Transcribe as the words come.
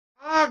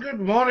good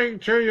morning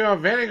to you, a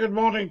very good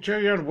morning to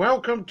you, and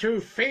welcome to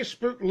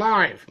Facebook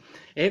Live.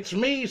 It's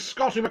me,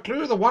 Scottie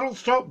McClue, the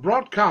world's top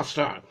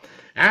broadcaster,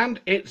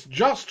 and it's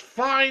just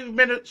 5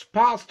 minutes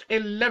past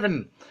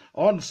 11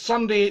 on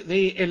Sunday,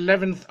 the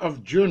 11th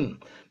of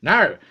June.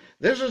 Now,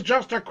 this is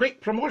just a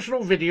quick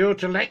promotional video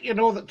to let you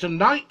know that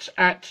tonight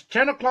at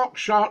 10 o'clock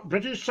sharp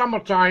British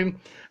summertime,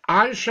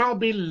 I shall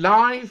be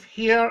live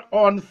here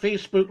on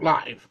Facebook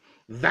Live.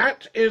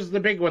 That is the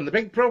big one, the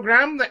big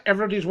programme that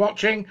everybody's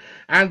watching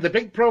and the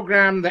big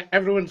programme that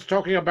everyone's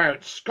talking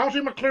about.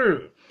 Scottie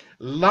McClue,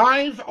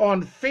 live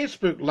on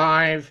Facebook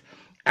Live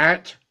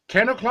at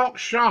 10 o'clock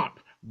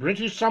sharp,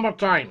 British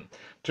summertime,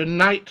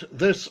 tonight,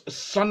 this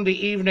Sunday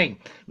evening.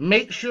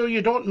 Make sure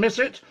you don't miss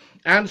it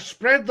and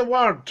spread the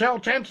word. Tell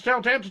 10 to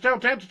tell 10 to tell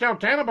 10 to tell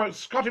 10 about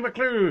Scottie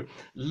McClue,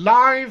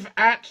 live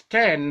at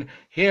 10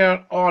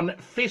 here on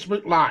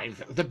Facebook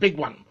Live, the big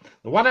one.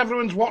 The one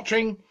everyone's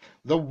watching,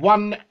 the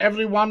one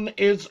everyone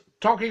is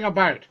talking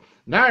about.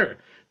 Now,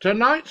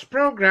 tonight's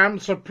programme,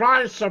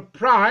 surprise,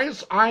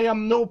 surprise, I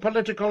am no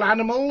political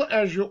animal,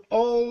 as you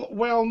all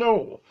well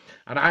know,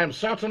 and I am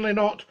certainly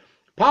not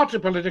party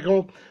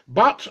political,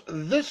 but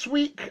this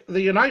week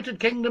the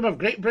United Kingdom of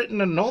Great Britain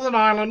and Northern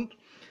Ireland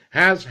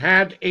has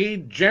had a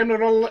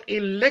general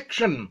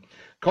election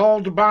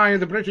called by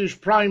the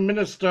British Prime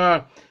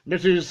Minister,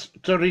 Mrs.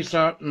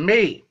 Theresa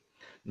May.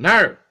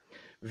 Now,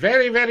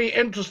 very, very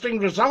interesting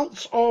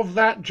results of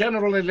that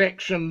general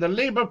election. The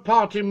Labour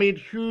Party made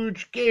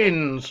huge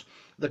gains.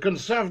 The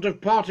Conservative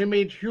Party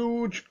made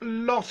huge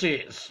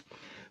losses.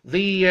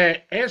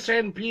 The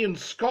SNP in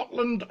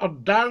Scotland are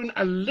down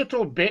a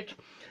little bit,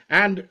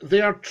 and they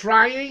are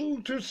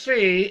trying to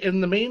say in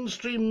the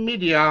mainstream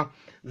media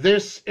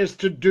this is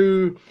to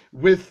do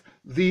with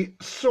the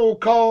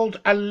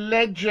so-called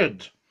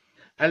alleged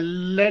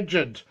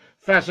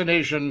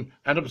fascination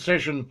and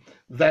obsession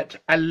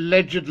that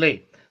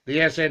allegedly the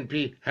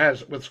SNP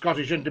has with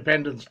Scottish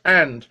independence,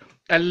 and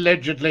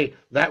allegedly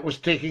that was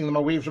taking them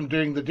away from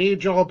doing the day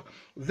job.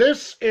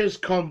 This is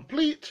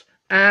complete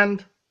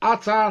and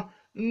utter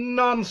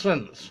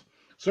nonsense.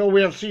 So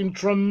we have seen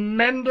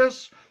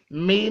tremendous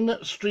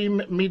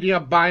mainstream media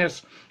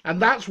bias,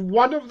 and that's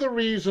one of the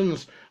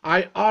reasons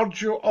I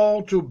urge you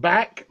all to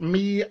back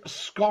me,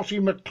 Scottie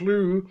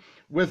McClue,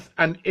 with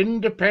an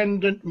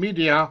independent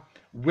media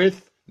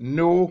with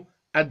no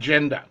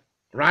agenda,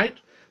 right?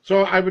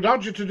 So I would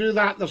urge you to do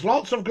that. There's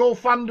lots of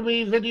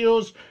GoFundMe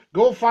videos,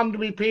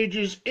 GoFundMe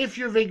pages. If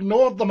you've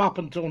ignored them up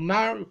until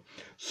now,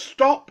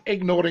 stop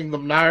ignoring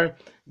them now.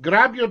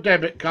 Grab your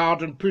debit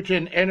card and put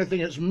in anything.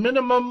 It's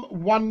minimum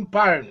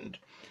 £1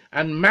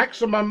 and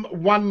maximum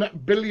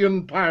 £1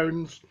 billion,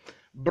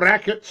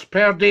 brackets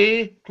per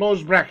day,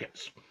 close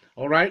brackets.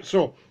 All right,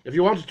 so if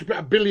you wanted to put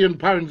 £1 billion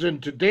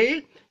in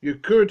today, you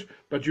could,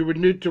 but you would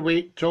need to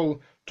wait till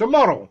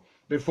tomorrow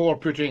before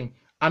putting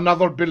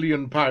another £1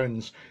 billion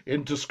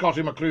into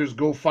Scottie McClue's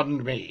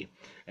GoFundMe.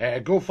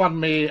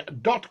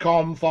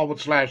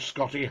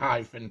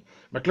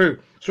 GoFundMe.com/Scottie-McClue.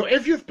 So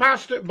if you've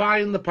passed it by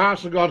in the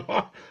past and gone,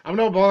 oh, I'm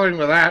not bothering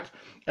with that,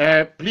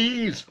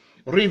 please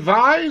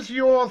revise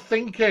your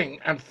thinking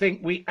and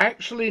think we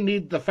actually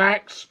need the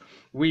facts.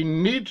 We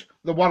need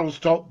the world's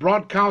top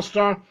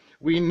broadcaster.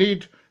 We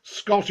need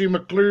Scottie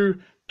McClue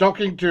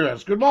talking to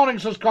us. Good morning,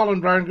 says Colin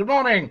Brown. Good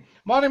morning.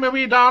 Morning, my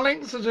wee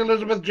darling, says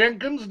Elizabeth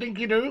Jenkins.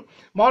 Dinky-Doo.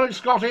 Morning,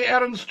 Scottie.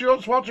 Erin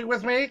Stewart's watching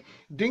with me.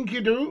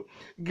 Dinky-Doo.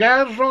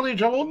 Gaz Rolly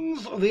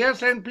Jones. The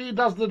SNP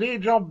does the day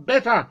job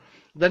better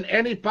than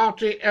any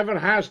party ever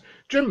has.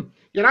 Jim,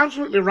 you're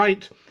absolutely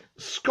right.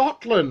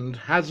 Scotland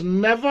has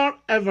never,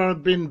 ever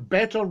been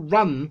better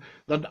run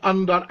than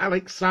under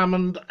Alex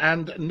Salmond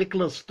and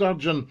Nicola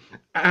Sturgeon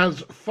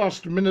as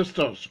First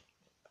Ministers.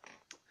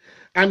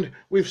 And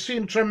we've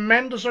seen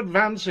tremendous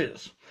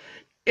advances.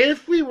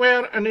 If we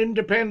were an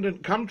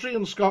independent country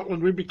in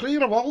Scotland, we'd be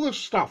clear of all this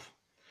stuff.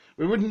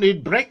 We wouldn't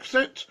need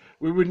Brexit,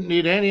 we wouldn't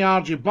need any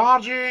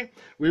argy-bargy,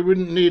 we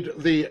wouldn't need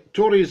the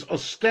Tories'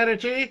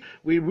 austerity,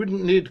 we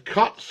wouldn't need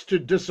cuts to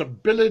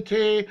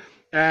disability,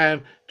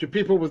 to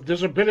people with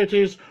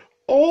disabilities.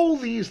 All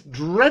these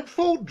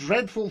dreadful,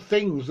 dreadful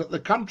things that the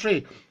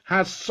country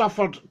has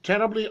suffered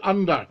terribly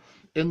under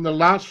in the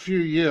last few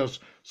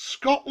years,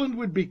 Scotland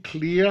would be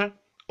clear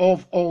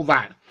of all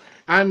that.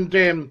 And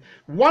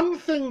one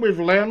thing we've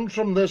learned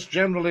from this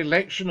general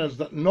election is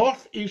that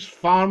North East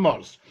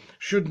farmers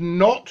should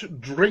not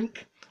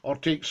drink or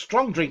take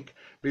strong drink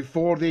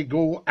before they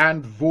go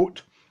and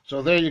vote.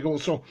 So there you go.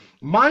 So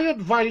my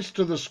advice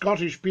to the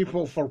Scottish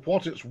people, for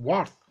what it's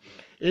worth,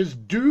 is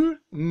do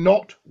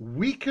not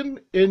weaken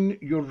in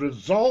your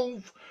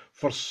resolve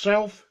for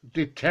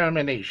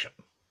self-determination.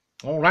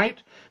 All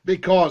right?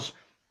 Because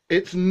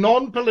it's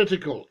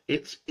non-political,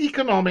 it's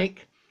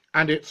economic,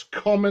 and it's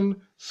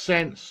common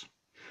sense.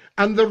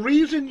 And the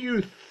reason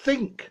you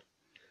think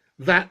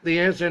that the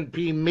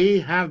SNP may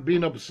have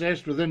been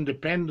obsessed with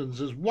independence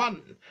is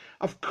one,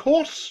 of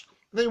course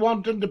they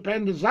want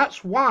independence.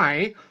 That's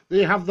why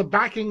they have the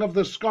backing of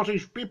the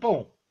Scottish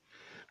people.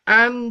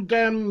 And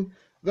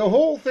the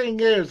whole thing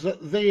is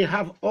that they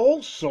have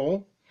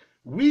also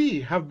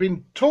We have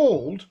been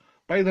told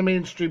by the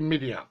mainstream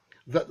media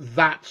that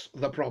that's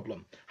the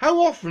problem.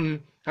 How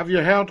often have you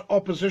heard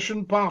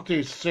opposition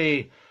parties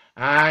say,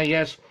 ah,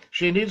 yes,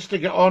 she needs to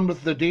get on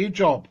with the day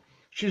job.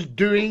 She's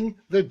doing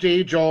the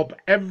day job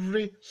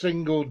every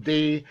single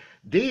day,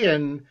 day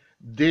in,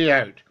 day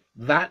out.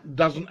 That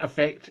doesn't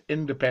affect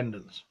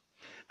independence.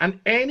 And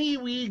any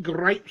wee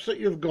gripes that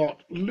you've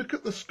got, look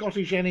at the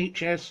Scottish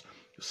NHS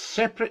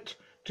separate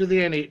to the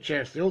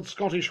NHS, the old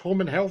Scottish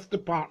Home and Health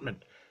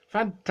Department.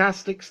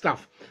 Fantastic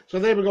stuff. So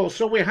there we go.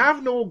 So we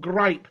have no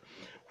gripe.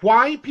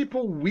 Why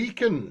people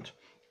weakened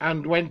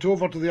and went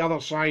over to the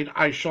other side,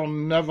 I shall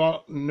never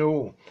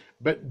know.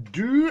 But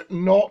do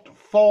not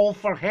fall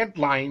for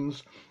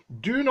headlines.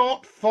 Do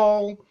not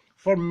fall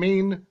for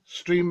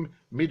mainstream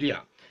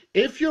media.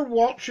 If you're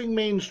watching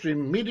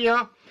mainstream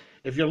media,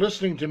 if you're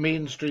listening to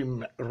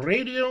mainstream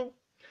radio,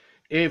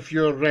 if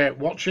you're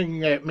watching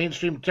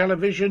mainstream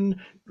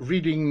television,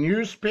 reading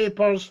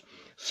newspapers,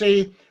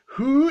 say,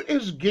 who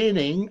is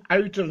gaining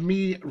out of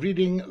me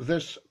reading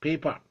this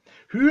paper?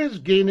 Who is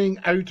gaining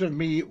out of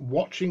me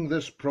watching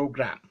this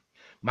program?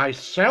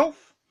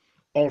 Myself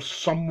or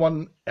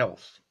someone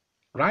else,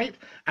 right?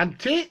 And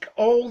take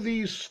all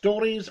these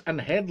stories and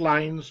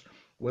headlines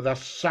with a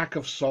sack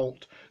of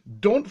salt.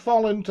 Don't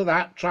fall into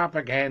that trap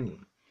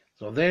again.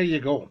 So there you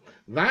go.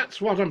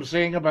 That's what I'm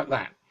saying about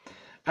that.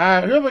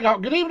 Who have we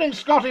got? Good evening,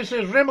 Scotty,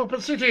 says Remo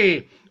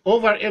City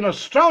over in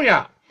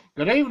Australia.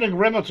 Good evening,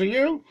 Remo, to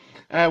you.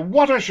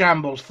 What a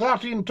shambles.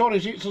 13 Tory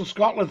seats in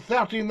Scotland,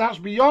 13. That's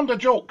beyond a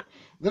joke.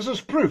 This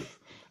is proof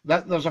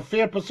that there's a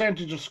fair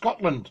percentage of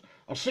Scotland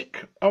are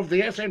sick of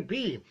the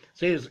SNP,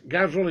 says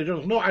Gaz Rowley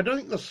Jones. No, I don't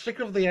think they're sick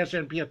of the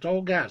SNP at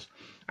all, Gaz.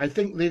 I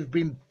think they've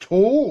been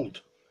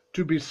told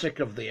to be sick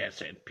of the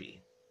SNP.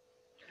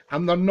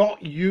 And they're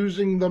not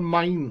using their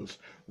minds.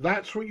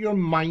 That's what your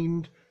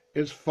mind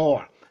is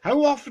for.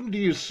 How often do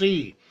you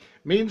see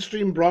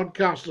mainstream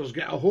broadcasters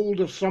get a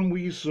hold of some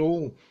wee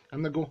soul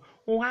and they go,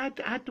 oh, I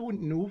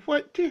don't know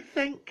what to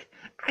think.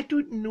 I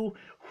don't know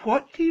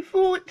what to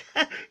vote.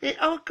 It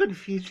all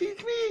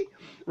confuses me.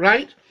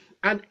 Right?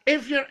 And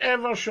if you're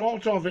ever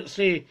short of it,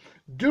 say,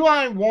 do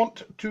I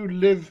want to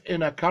live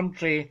in a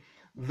country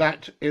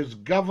that is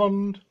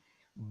governed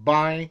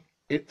by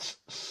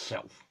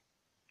itself?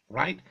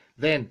 Right?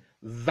 Then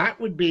that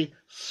would be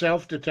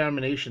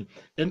self-determination.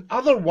 In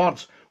other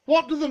words,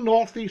 what do the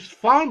North East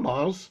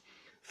farmers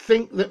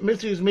think that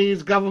Mrs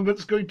May's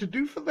government's going to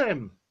do for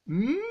them?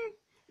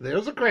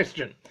 There's a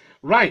question.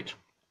 Right.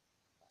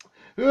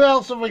 Who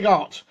else have we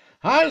got?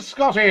 Hi,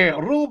 Scotty.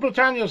 Rule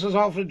Britannia, says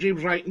Alfred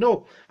James Wright.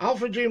 No,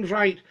 Alfred James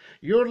Wright,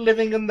 you're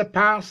living in the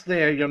past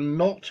there. You're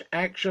not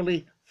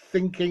actually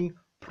thinking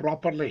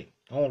properly.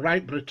 All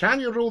right,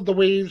 Britannia ruled the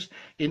waves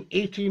in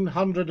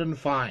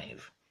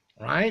 1805.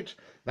 Right?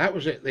 That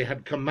was it. They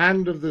had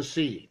command of the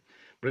sea.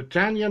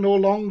 Britannia no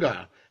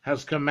longer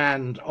has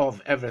command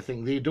of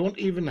everything. They don't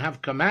even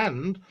have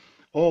command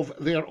of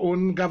their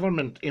own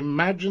government.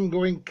 Imagine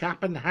going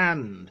cap in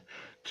hand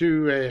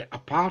to a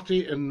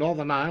party in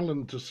Northern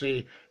Ireland to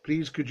say,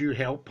 please could you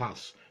help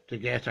us to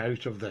get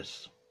out of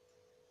this?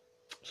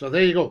 So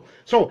there you go.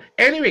 So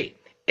anyway,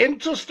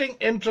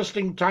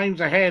 interesting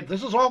times ahead.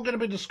 This is all going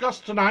to be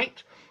discussed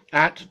tonight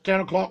at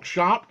 10 o'clock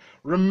sharp.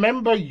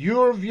 Remember,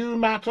 your view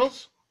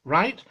matters,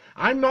 right?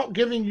 I'm not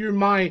giving you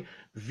my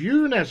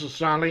view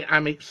necessarily.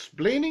 I'm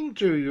explaining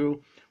to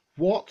you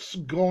what's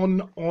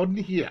gone on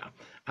here.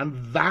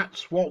 And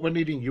that's what we're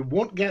needing. You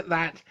won't get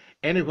that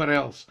anywhere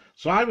else.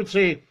 So I would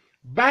say,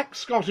 back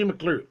Scottie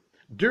McClue.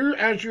 Do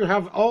as you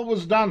have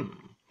always done.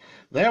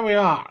 There we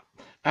are.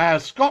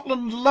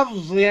 Scotland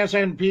loves the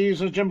SNP,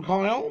 says Jim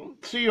Coyle.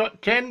 See you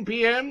at 10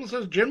 p.m,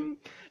 says Jim.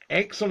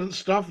 Excellent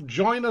stuff.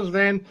 Join us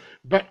then.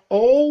 But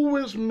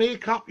always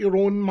make up your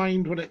own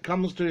mind when it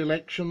comes to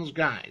elections,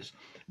 guys.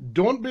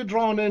 Don't be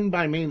drawn in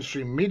by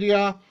mainstream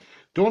media.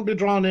 Don't be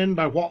drawn in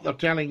by what they're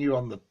telling you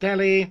on the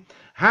telly.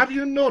 Have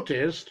you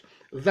noticed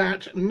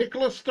that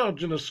Nicola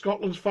Sturgeon is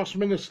Scotland's First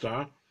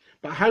Minister,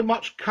 but how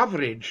much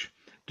coverage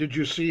did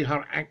you see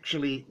her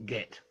actually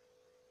get?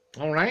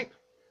 All right?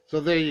 So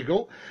there you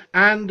go.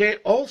 And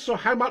also,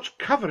 how much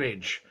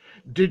coverage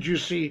did you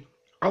see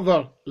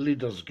other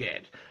leaders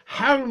get?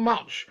 How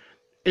much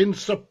in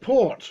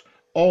support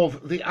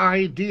of the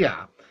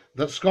idea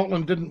that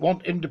Scotland didn't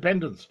want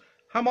independence?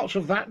 How much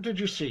of that did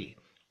you see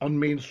on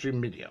mainstream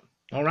media?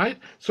 All right?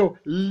 So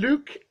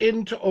look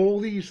into all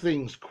these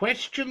things.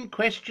 Question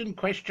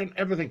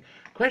everything.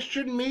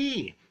 Question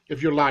me,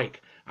 if you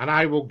like, and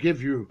I will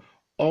give you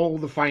all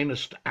the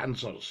finest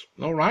answers.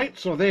 All right?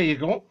 So there you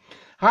go.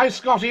 Hi,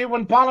 Scotty.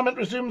 When Parliament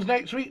resumes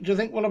next week, do you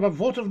think we'll have a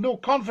vote of no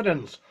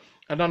confidence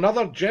and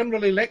another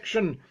general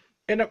election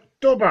in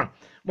October?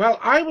 Well,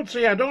 I would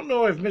say I don't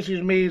know if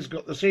Mrs May's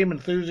got the same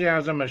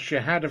enthusiasm as she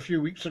had a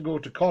few weeks ago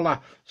to call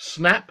a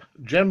snap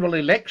general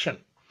election.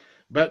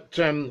 But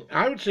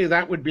I would say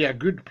that would be a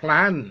good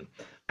plan.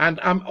 And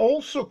I'm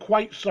also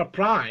quite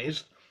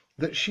surprised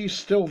that she's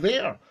still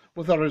there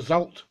with a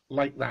result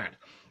like that.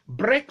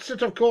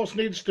 Brexit, of course,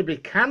 needs to be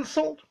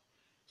cancelled.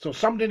 So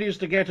somebody needs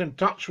to get in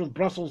touch with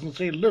Brussels and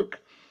say, look,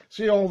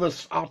 see all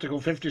this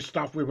Article 50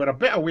 stuff, we were a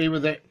bit away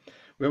with it.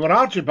 We were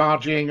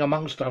argy-bargying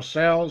amongst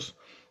ourselves,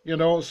 you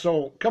know,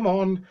 so come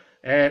on,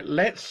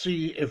 let's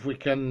see if we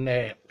can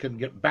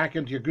get back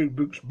into your good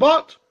books.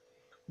 But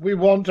we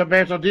want a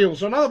better deal.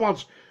 So in other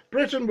words,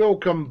 Britain will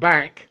come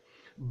back,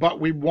 but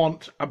we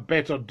want a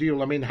better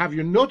deal. I mean, have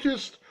you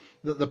noticed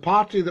that the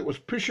party that was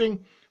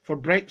pushing for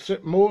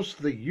Brexit most,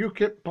 the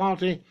UKIP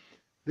party,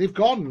 they've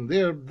gone.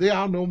 They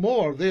are no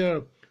more.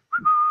 They're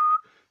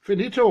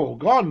finito,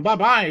 gone,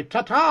 bye-bye,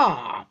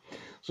 ta-ta.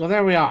 So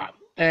there we are.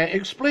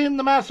 Explain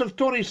the massive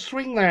Tory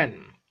swing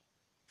then.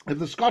 If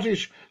the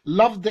Scottish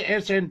loved the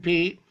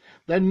SNP,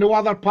 then no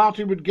other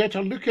party would get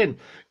a look in.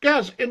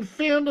 Guys, in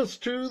fairness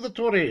to the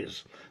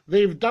Tories,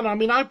 they've done, I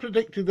mean, I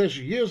predicted this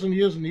years and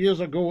years and years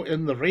ago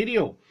in the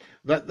radio,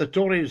 that the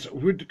Tories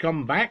would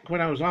come back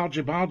when I was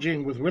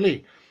argy-bargying with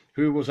Willie,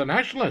 who was a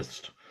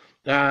nationalist.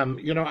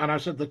 You know, and I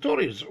said the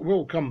Tories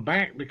will come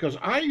back because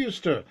I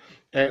used to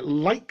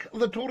like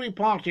the Tory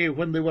party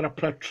when they were a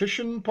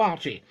patrician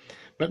party.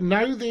 But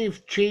now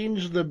they've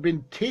changed, they've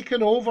been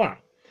taken over,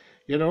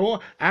 you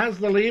know, as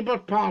the Labour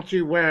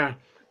Party were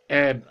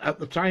at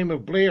the time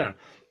of Blair,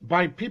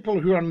 by people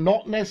who are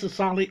not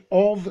necessarily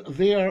of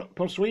their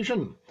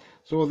persuasion.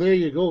 So there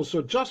you go.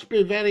 So just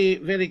be very,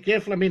 very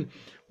careful. I mean,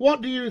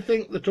 what do you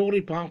think the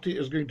Tory party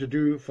is going to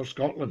do for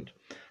Scotland?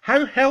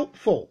 How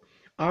helpful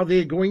are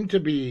they going to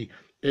be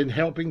in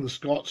helping the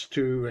Scots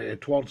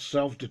towards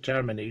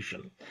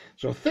self-determination?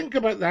 So think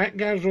about that,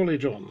 Gaz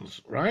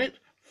Rowley-Jones, right?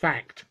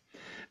 Fact.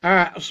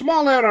 A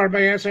small error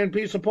by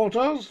SNP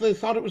supporters. They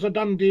thought it was a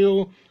done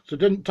deal, so it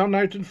didn't turn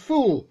out in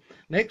full.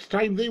 Next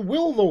time they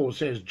will, though,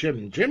 says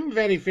Jim. Jim,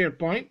 very fair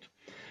point.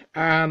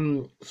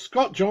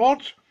 Scott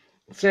George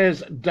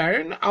says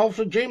down.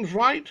 Alfred James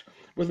Wright,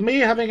 with me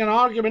having an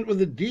argument with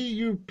the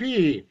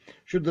DUP.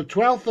 Should the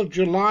 12th of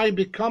July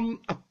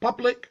become a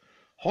public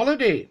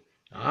holiday?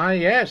 Ah,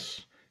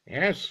 yes.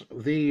 Yes,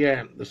 the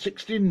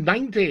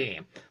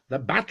 1690, the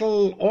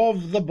Battle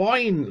of the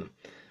Boyne.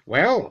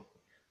 Well,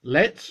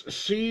 let's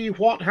see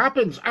what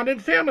happens. And in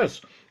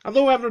fairness,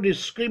 although everybody's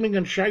screaming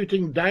and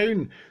shouting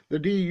down the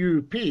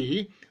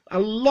DUP, a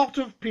lot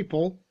of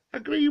people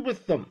agree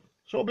with them.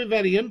 So it'll be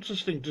very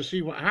interesting to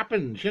see what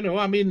happens. You know,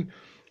 I mean,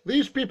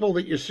 these people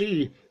that you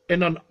see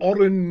in an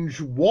orange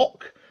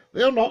walk,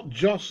 they're not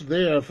just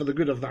there for the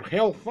good of their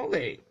health, are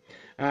they?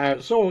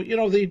 So, you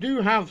know, they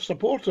do have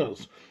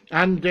supporters.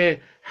 And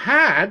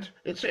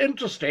it's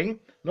interesting,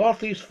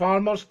 North East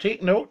farmers,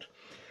 take note,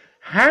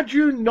 had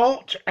you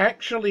not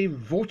actually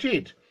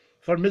voted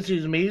for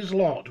Mrs. May's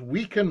lot,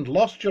 weakened,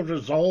 lost your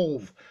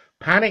resolve,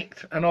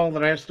 panicked and all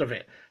the rest of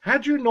it,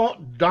 had you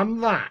not done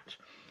that,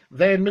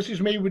 then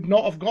Mrs. May would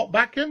not have got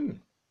back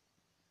in.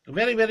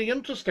 Very, very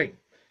interesting.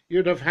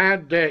 You'd have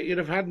had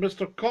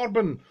Mr.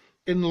 Corbyn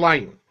in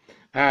line.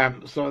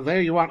 So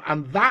there you are.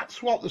 And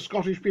that's what the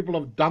Scottish people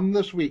have done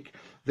this week.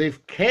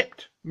 They've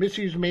kept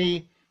Mrs.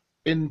 May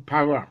in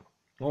power.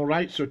 All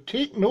right, so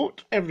take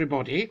note,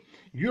 everybody.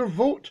 Your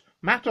vote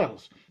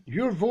matters.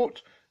 Your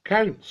vote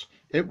counts.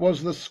 It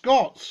was the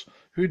Scots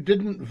who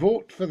didn't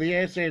vote for the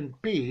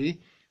SNP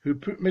who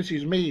put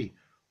Mrs. May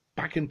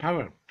back in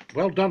power.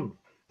 Well done.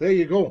 There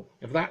you go.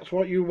 If that's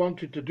what you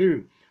wanted to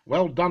do,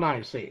 well done,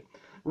 I say.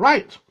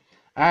 Right.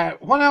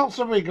 What else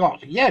have we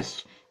got?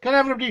 Yes. Can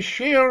everybody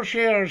share?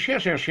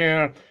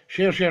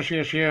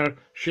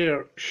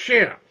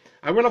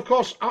 I will, of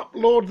course,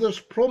 upload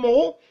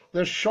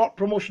this short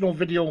promotional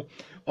video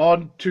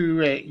onto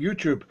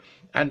YouTube.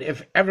 And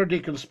if everybody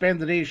can spend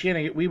the day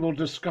sharing it, we will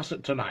discuss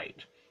it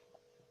tonight.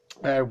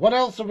 What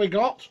else have we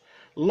got?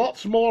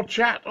 Lots more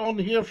chat on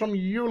here from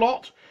you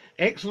lot.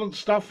 Excellent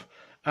stuff.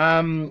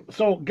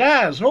 So,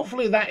 Gaz,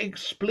 hopefully that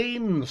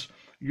explains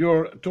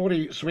your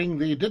Tory swing.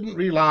 They didn't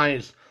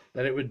realise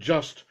that it would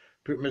just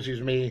put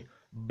Mrs. May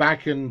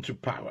back into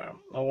power.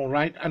 All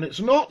right. And it's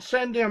not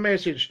sending a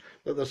message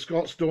that the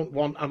Scots don't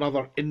want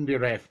another Indie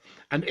Ref.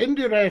 An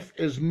Indie Ref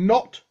is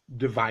not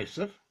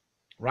divisive,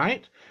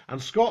 right?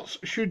 And Scots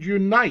should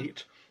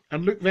unite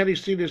and look very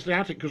seriously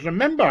at it. Because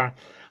remember,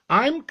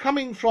 I'm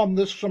coming from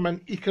this from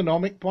an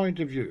economic point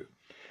of view.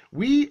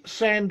 We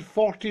send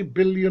 £40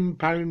 billion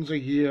a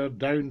year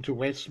down to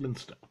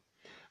Westminster,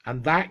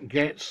 and that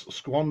gets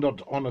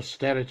squandered on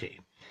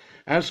austerity.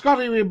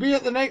 Scotty, we'll be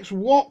at the next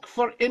Walk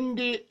for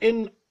Indy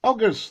in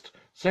August,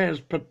 says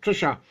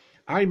Patricia.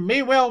 I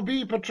may well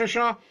be,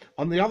 Patricia.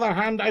 On the other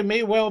hand, I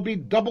may well be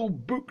double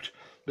booked,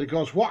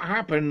 because what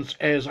happens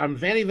is I'm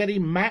very, very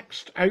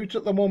maxed out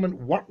at the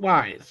moment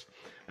work-wise,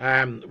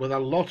 with a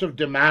lot of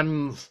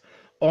demands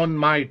on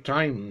my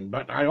time,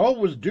 but I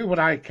always do what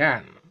I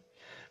can.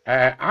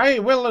 I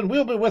will and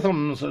will be with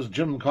him, says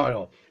Jim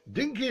Coyle.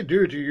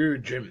 Dinky-Doo to you,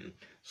 Jim.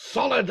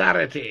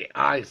 Solidarity,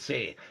 I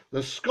say.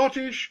 The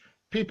Scottish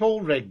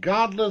people,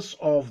 regardless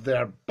of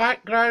their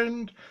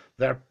background,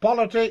 their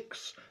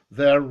politics,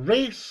 their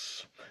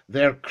race,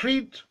 their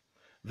creed,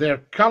 their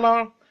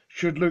colour,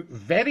 should look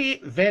very,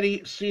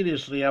 very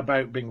seriously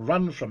about being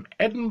run from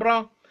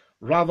Edinburgh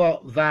rather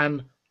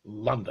than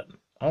London.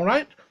 All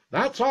right?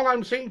 That's all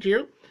I'm saying to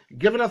you.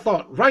 Give it a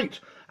thought. Right,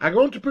 I'm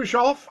going to push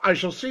off. I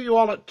shall see you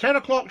all at 10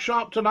 o'clock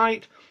sharp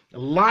tonight,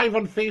 live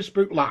on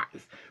Facebook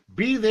Live.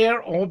 Be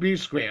there or be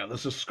square.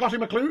 This is Scottie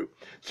McClue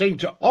saying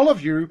to all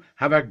of you,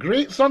 have a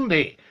great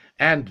Sunday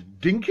and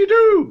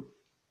Dinky-Doo.